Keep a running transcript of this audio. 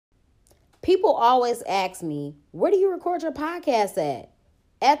People always ask me, where do you record your podcast at?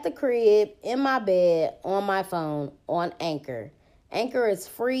 At the crib, in my bed, on my phone, on Anchor. Anchor is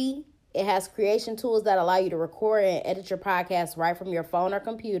free. It has creation tools that allow you to record and edit your podcast right from your phone or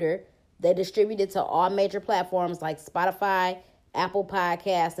computer. They distribute it to all major platforms like Spotify, Apple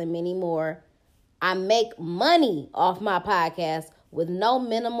Podcasts, and many more. I make money off my podcast with no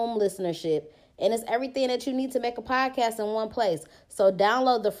minimum listenership. And it's everything that you need to make a podcast in one place. So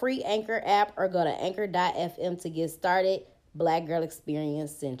download the free Anchor app or go to anchor.fm to get started. Black Girl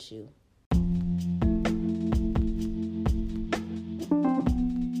Experience sent you.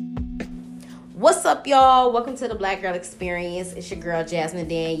 What's up, y'all? Welcome to the Black Girl Experience. It's your girl, Jasmine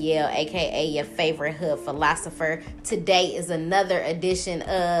Danielle, a.k.a. your favorite hood philosopher. Today is another edition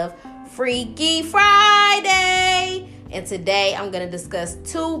of Freaky Friday. And today I'm going to discuss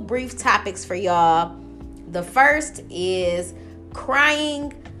two brief topics for y'all. The first is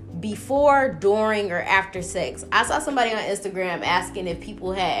crying before, during, or after sex. I saw somebody on Instagram asking if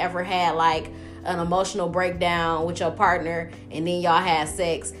people had ever had like an emotional breakdown with your partner and then y'all had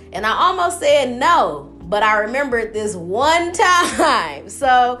sex. And I almost said no, but I remembered this one time.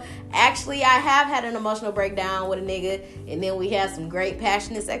 So actually I have had an emotional breakdown with a nigga and then we had some great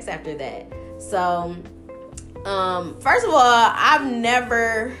passionate sex after that. So first of all, I've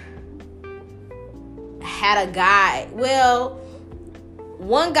never had a guy. Well,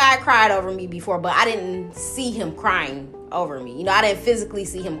 one guy cried over me before, but I didn't see him crying over me. You know, I didn't physically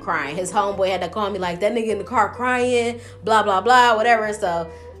see him crying. His homeboy had to call me like, that nigga in the car crying, blah, blah, blah, whatever.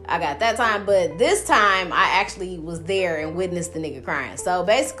 So I got that time. But this time, I actually was there and witnessed the nigga crying. So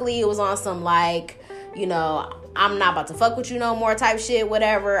basically, it was on some like, you know, I'm not about to fuck with you no more type shit,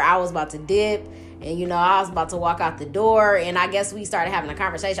 whatever. I was about to dip. And, you know, I was about to walk out the door. And I guess we started having a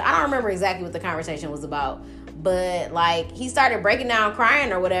conversation. I don't remember exactly what the conversation was about. But, like, he started breaking down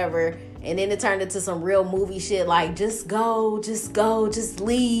crying or whatever. And then it turned into some real movie shit like, just go, just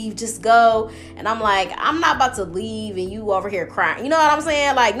leave, just go. And I'm like, I'm not about to leave and you over here crying. You know what I'm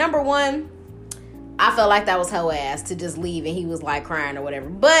saying? Like, number one, I felt like that was her ass to just leave and he was like crying or whatever.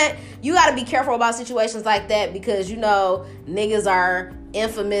 But you got to be careful about situations like that because, you know, niggas are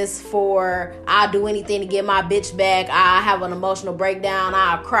infamous for I'll do anything to get my bitch back. I'll have an emotional breakdown.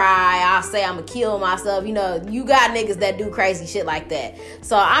 I'll cry. I'll say I'm gonna kill myself. You know, you got niggas that do crazy shit like that.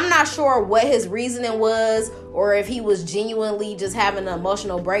 So I'm not sure what his reasoning was or if he was genuinely just having an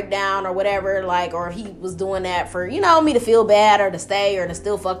emotional breakdown or whatever, like, or if he was doing that for, you know, me to feel bad or to stay or to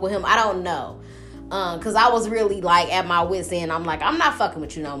still fuck with him. I don't know. Because I was really like at my wit's end. I'm like, I'm not fucking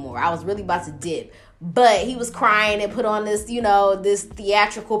with you no more. I was really about to dip. But he was crying and put on this, you know, this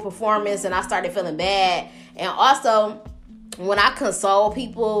theatrical performance and I started feeling bad. And also, when I console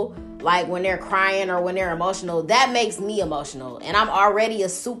people, like when they're crying or when they're emotional, that makes me emotional. And I'm already a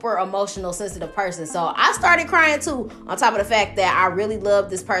super emotional, sensitive person. So I started crying too, on top of the fact that I really loved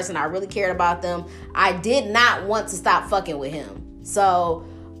this person. I really cared about them. I did not want to stop fucking with him. So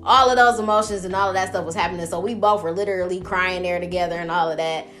all of those emotions and all of that stuff was happening. So we both were literally crying there together and all of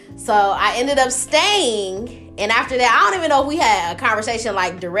that. So I ended up staying. And after that, I don't even know if we had a conversation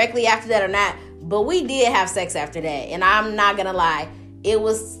like directly after that or not. But we did have sex after that. And I'm not going to lie. It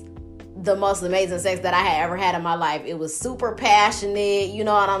was the most amazing sex that I had ever had in my life. It was super passionate. You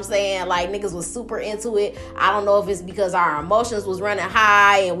know what I'm saying? Like niggas was super into it. I don't know if it's because our emotions was running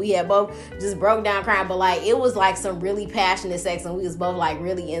high and we had both just broke down crying. But like it was like some really passionate sex and we was both like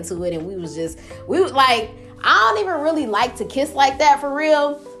really into it. And we was like, I don't even really like to kiss like that for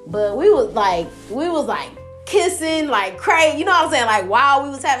real. But we was like kissing like crazy. You know what I'm saying? Like while we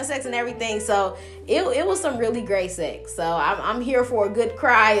was having sex and everything. So it was some really great sex. So I'm here for a good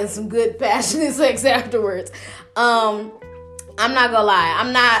cry and some good passionate sex afterwards. I'm not gonna lie.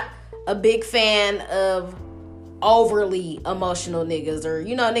 I'm not a big fan of overly emotional niggas or,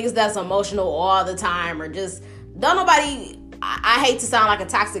 you know, niggas that's emotional all the time or just don't nobody... I hate to sound like a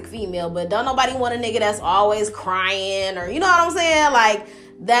toxic female, but don't nobody want a nigga that's always crying or, you know what I'm saying? Like,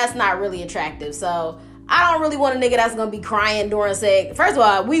 that's not really attractive. So I don't really want a nigga that's going to be crying during sex. First of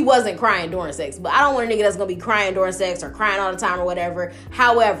all, we wasn't crying during sex, but I don't want a nigga that's going to be crying during sex or crying all the time or whatever.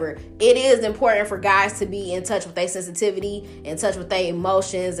 However, it is important for guys to be in touch with their sensitivity, in touch with their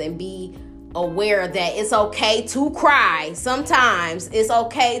emotions, and be aware that it's okay to cry. Sometimes it's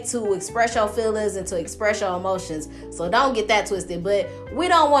okay to express your feelings and to express your emotions. So don't get that twisted. But we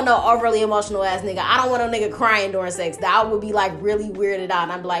don't want no overly emotional ass nigga. I don't want no nigga crying during sex. That would be like really weirded out.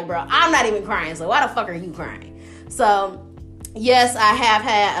 And I'm like, bro, I'm not even crying. So why the fuck are you crying? So yes, I have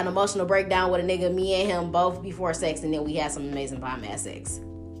had an emotional breakdown with a nigga, me and him both before sex, and then we had some amazing bomb-ass sex.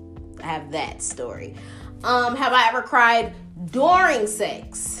 I have that story. Have I ever cried during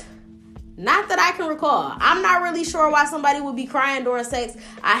sex? Not that I can recall. I'm not really sure why somebody would be crying during sex.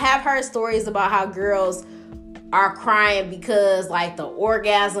 I have heard stories about how girls are crying because like the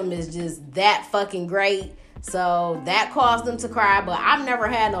orgasm is just that fucking great. So that caused them to cry, but I've never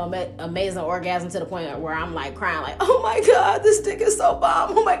had no amazing orgasm to the point where I'm like crying like, oh my God, this dick is so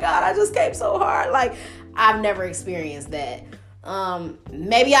bomb. Oh my God, I just came so hard. Like, I've never experienced that.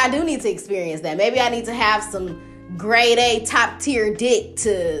 Maybe I do need to experience that. Maybe I need to have some grade A top tier dick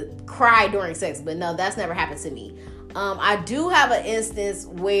to cry during sex, but no, that's never happened to me. I do have an instance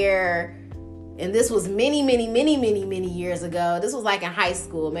where, and this was many years ago. This was like in high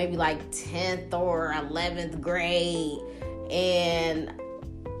school, maybe like 10th or 11th grade. And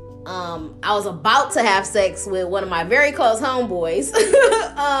I was about to have sex with one of my very close homeboys.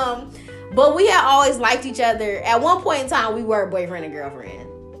 But we had always liked each other. At one point in time, we were boyfriend and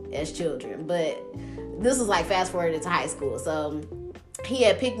girlfriend as children. But this was like fast forwarded to high school. So he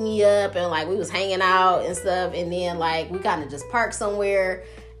had picked me up and like we was hanging out and stuff. And then like we kind of just parked somewhere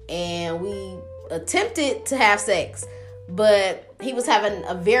and we attempted to have sex, but he was having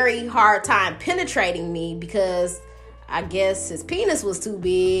a very hard time penetrating me because I guess his penis was too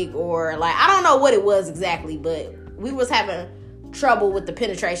big, or like I don't know what it was exactly, but we was having trouble with the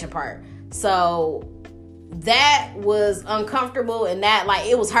penetration part. So that was uncomfortable and that like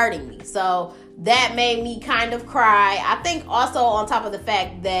it was hurting me. So that made me kind of cry. I think also on top of the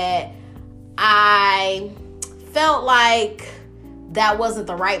fact that I felt like that wasn't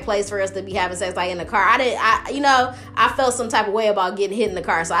the right place for us to be having sex, like in the car. I felt some type of way about getting hit in the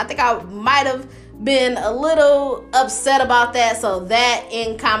car. So I think I might have been a little upset about that. So that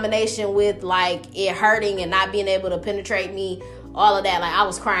in combination with like it hurting and not being able to penetrate me, all of that, like I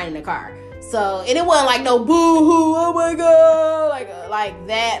was crying in the car. So, and it wasn't like no boo-hoo, oh my God, like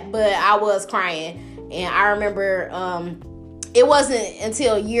that, but I was crying. And I remember, it wasn't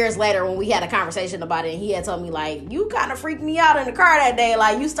until years later when we had a conversation about it and he had told me like, you kind of freaked me out in the car that day.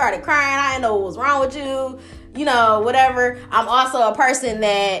 Like you started crying. I didn't know what was wrong with you, whatever. I'm also a person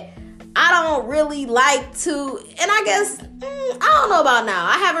that I don't really like to, and I guess, I don't know about now.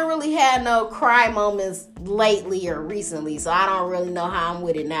 I haven't really had no cry moments lately or recently, so I don't really know how I'm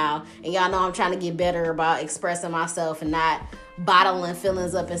with it now. And y'all know I'm trying to get better about expressing myself and not bottling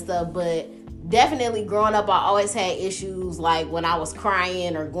feelings up and stuff, but definitely growing up, I always had issues like when I was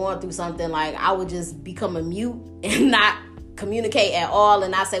crying or going through something, like I would just become a mute and not communicate at all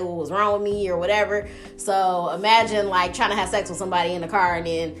and not say what was wrong with me or whatever. So imagine like trying to have sex with somebody in the car and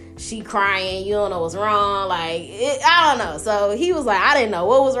then she crying, you don't know what's wrong, I don't know. So he was like, I didn't know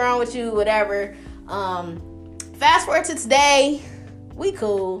what was wrong with you, whatever. Fast forward to today, we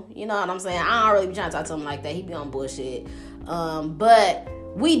cool, you know what I'm saying? I don't really be trying to talk to him like that. He be on bullshit. But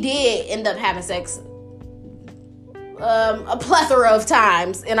we did end up having sex a plethora of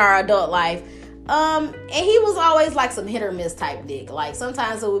times in our adult life. And he was always like some hit or miss type dick. Like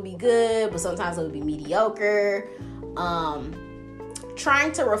sometimes it would be good, but sometimes it would be mediocre.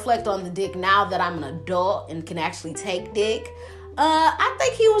 Trying to reflect on the dick now that I'm an adult and can actually take dick. I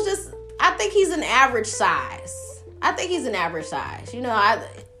think he's an average size. You know,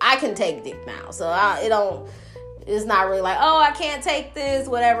 I can take dick now. So it's not really like, oh, I can't take this,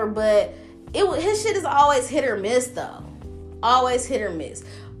 whatever. But his shit is always hit or miss though. Always hit or miss.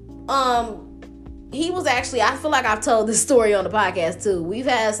 He was actually, I feel like I've told this story on the podcast too. We've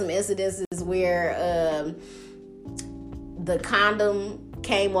had some incidences where the condom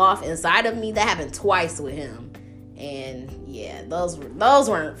came off inside of me. That happened twice with him. And yeah, those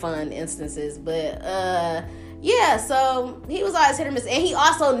weren't fun instances. But yeah, so he was always hit or miss. And he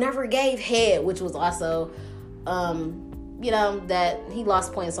also never gave head, which was also, that he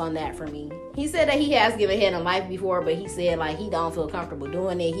lost points on that for me. He said that he has given head in life before, but he said like he don't feel comfortable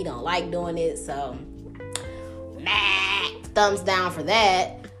doing it. He don't like doing it. So, thumbs down for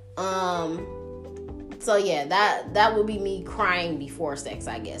that. So yeah, that would be me crying before sex,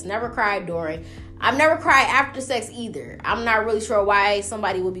 I guess. Never cried during. I've never cried after sex either. I'm not really sure why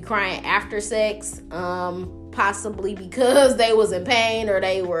somebody would be crying after sex. Possibly because they was in pain or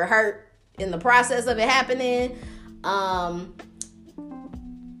they were hurt in the process of it happening.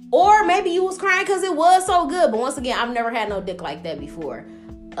 Or maybe you was crying because it was so good. But once again, I've never had no dick like that before.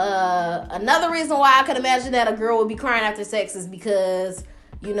 Another reason why I could imagine that a girl would be crying after sex is because,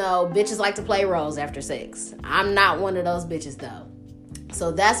 bitches like to play roles after sex. I'm not one of those bitches though.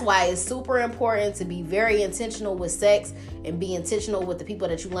 So that's why it's super important to be very intentional with sex and be intentional with the people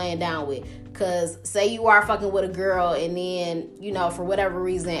that you're laying down with. Because say you are fucking with a girl and then, for whatever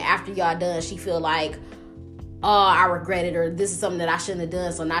reason, after y'all done, she feel like, oh, I regret it, or this is something that I shouldn't have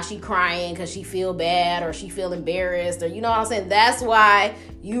done. So now she crying because she feel bad, or she feel embarrassed, or you know what I'm saying? That's why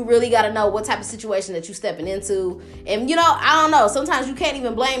you really got to know what type of situation that you stepping into. And you know, I don't know, sometimes you can't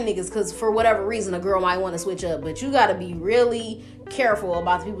even blame niggas because for whatever reason a girl might want to switch up, but you got to be really careful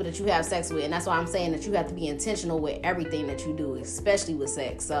about the people that you have sex with. And that's why I'm saying that you have to be intentional with everything that you do, especially with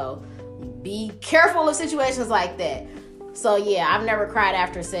sex. So be careful of situations like that. So yeah, I've never cried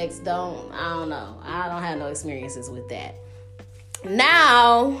after sex. I don't know. I don't have no experiences with that.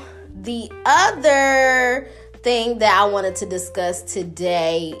 Now, the other thing that I wanted to discuss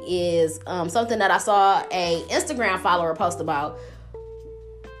today is something that I saw a Instagram follower post about.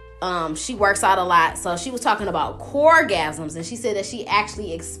 She works out a lot, so she was talking about coregasms, and she said that she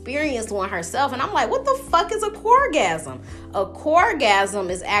actually experienced one herself. And I'm like, what the fuck is a coregasm? A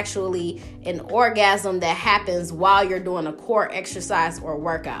coregasm is actually an orgasm that happens while you're doing a core exercise or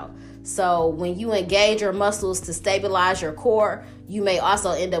workout. So when you engage your muscles to stabilize your core, you may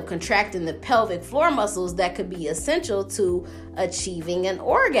also end up contracting the pelvic floor muscles that could be essential to achieving an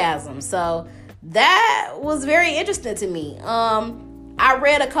orgasm. So that was very interesting to me. I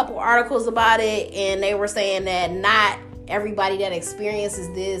read a couple articles about it, and they were saying that not everybody that experiences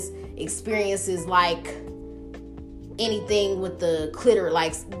this experiences like anything with the clitoris.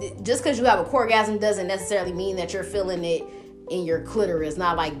 Like, just because you have a coregasm doesn't necessarily mean that you're feeling it in your clitoris.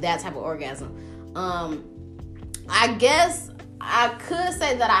 Not like that type of orgasm. I guess I could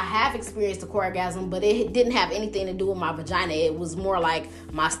say that I have experienced a coregasm, but it didn't have anything to do with my vagina. It was more like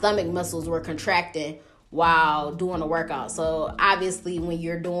my stomach muscles were contracting while doing a workout. So obviously when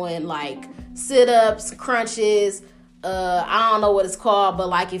you're doing like sit-ups, crunches, I don't know what it's called, but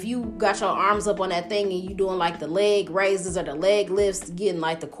like if you got your arms up on that thing and you doing like the leg raises or the leg lifts, getting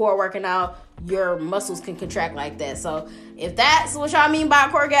like the core working out, your muscles can contract like that. So if that's what y'all mean by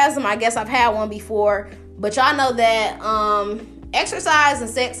coregasm, I guess I've had one before. But y'all know that exercise and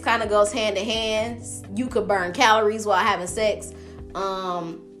sex kind of goes hand in hand. You could burn calories while having sex.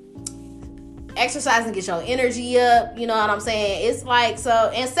 Exercising get your energy up, you know what I'm saying? It's like,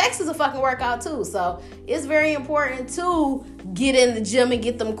 so, and sex is a fucking workout too, so it's very important to get in the gym and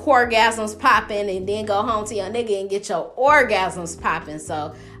get them coregasms popping, and then go home to your nigga and get your orgasms popping.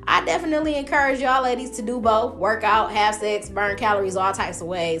 So I definitely encourage y'all ladies to do both: work out, have sex, burn calories, all types of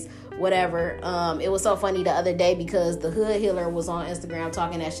ways, whatever. It was so funny the other day because the Hood Healer was on Instagram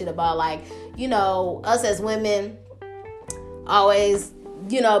talking that shit about, like, you know, us as women always,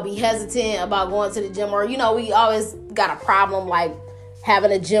 you know, be hesitant about going to the gym, or, you know, we always got a problem like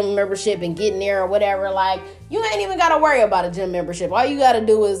having a gym membership and getting there or whatever. Like, you ain't even gotta worry about a gym membership. All you gotta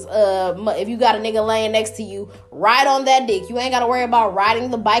do is, if you got a nigga laying next to you, ride on that dick. You ain't gotta worry about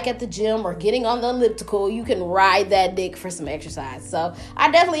riding the bike at the gym or getting on the elliptical. You can ride that dick for some exercise. So I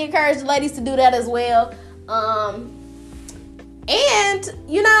definitely encourage the ladies to do that as well. And,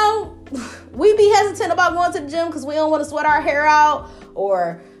 you know, we be hesitant about going to the gym because we don't want to sweat our hair out,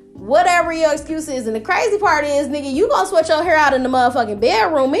 or whatever your excuse is. And the crazy part is, nigga, you gonna sweat your hair out in the motherfucking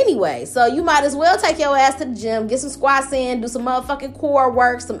bedroom anyway. So you might as well take your ass to the gym, get some squats in, do some motherfucking core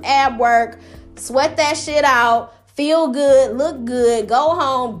work, some ab work, sweat that shit out, feel good, look good, go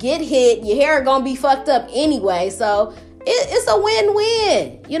home, get hit. Your hair gonna be fucked up anyway. So it's a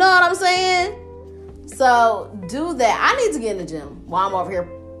win-win. You know what I'm saying? So do that. I need to get in the gym while I'm over here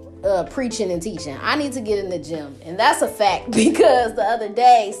preaching and teaching. I need to get in the gym, and that's a fact, because the other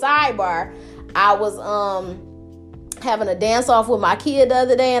day, sidebar, I was having a dance off with my kid the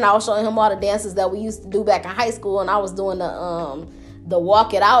other day, and I was showing him all the dances that we used to do back in high school, and I was doing the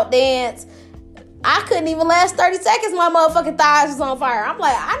walk it out dance. I couldn't even last 30 seconds. My motherfucking thighs was on fire. I'm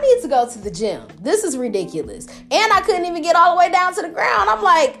like, I need to go to the gym. This is ridiculous. And I couldn't even get all the way down to the ground. I'm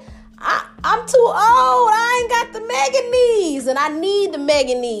like, I'm too old. I ain't got the mega knees, and I need the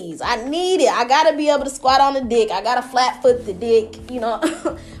mega knees. I need it. I gotta be able to squat on the dick. I gotta flat foot the dick, you know.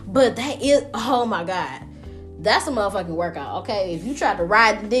 But that is, oh my God, that's a motherfucking workout. Okay, if you try to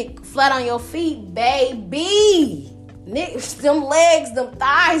ride the dick flat on your feet, baby, them legs, them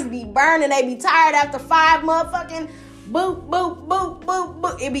thighs be burning. They be tired after 5 motherfucking boop, boop, boop, boop,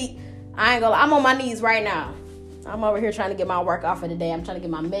 boop. It be, I ain't gonna lie, I'm on my knees right now. I'm over here trying to get my workout for the day. I'm trying to get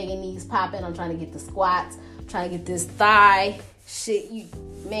my mega knees popping. I'm trying to get the squats. I'm trying to get this thigh shit.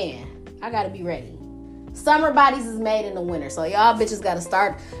 Man, I got to be ready. Summer bodies is made in the winter. So y'all bitches got to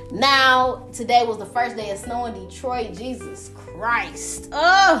start now. Today was the first day of snow in Detroit. Jesus Christ.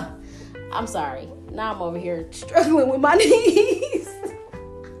 I'm sorry. Now I'm over here struggling with my knees.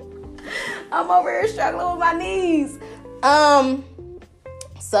 I'm over here struggling with my knees.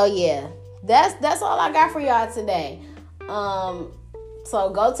 So yeah. That's all I got for y'all today.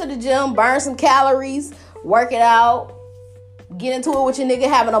 So go to the gym, burn some calories, work it out, get into it with your nigga,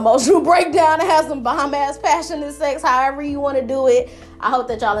 have an emotional breakdown, and have some bomb-ass passionate sex, however you want to do it. I hope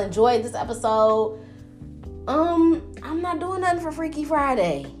that y'all enjoyed this episode. I'm not doing nothing for Freaky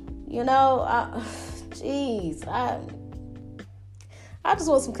Friday. You know, I just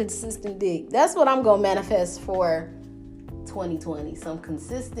want some consistent dick. That's what I'm going to manifest for 2020. Some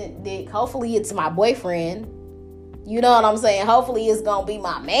consistent dick. Hopefully it's my boyfriend. You know what I'm saying? Hopefully it's going to be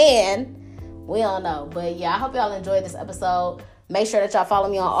my man. We don't know. But yeah, I hope y'all enjoyed this episode. Make sure that y'all follow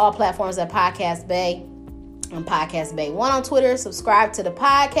me on all platforms at Podcast Bay. I'm Podcast Bay 1 on Twitter. Subscribe to the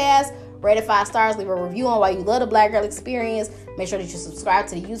podcast. Rate it 5 stars. Leave a review on why you love the Black Girl Experience. Make sure that you subscribe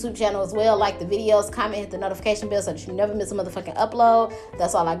to the YouTube channel as well. Like the videos, comment, hit the notification bell so that you never miss a motherfucking upload.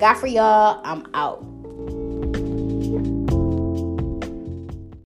 That's all I got for y'all. I'm out.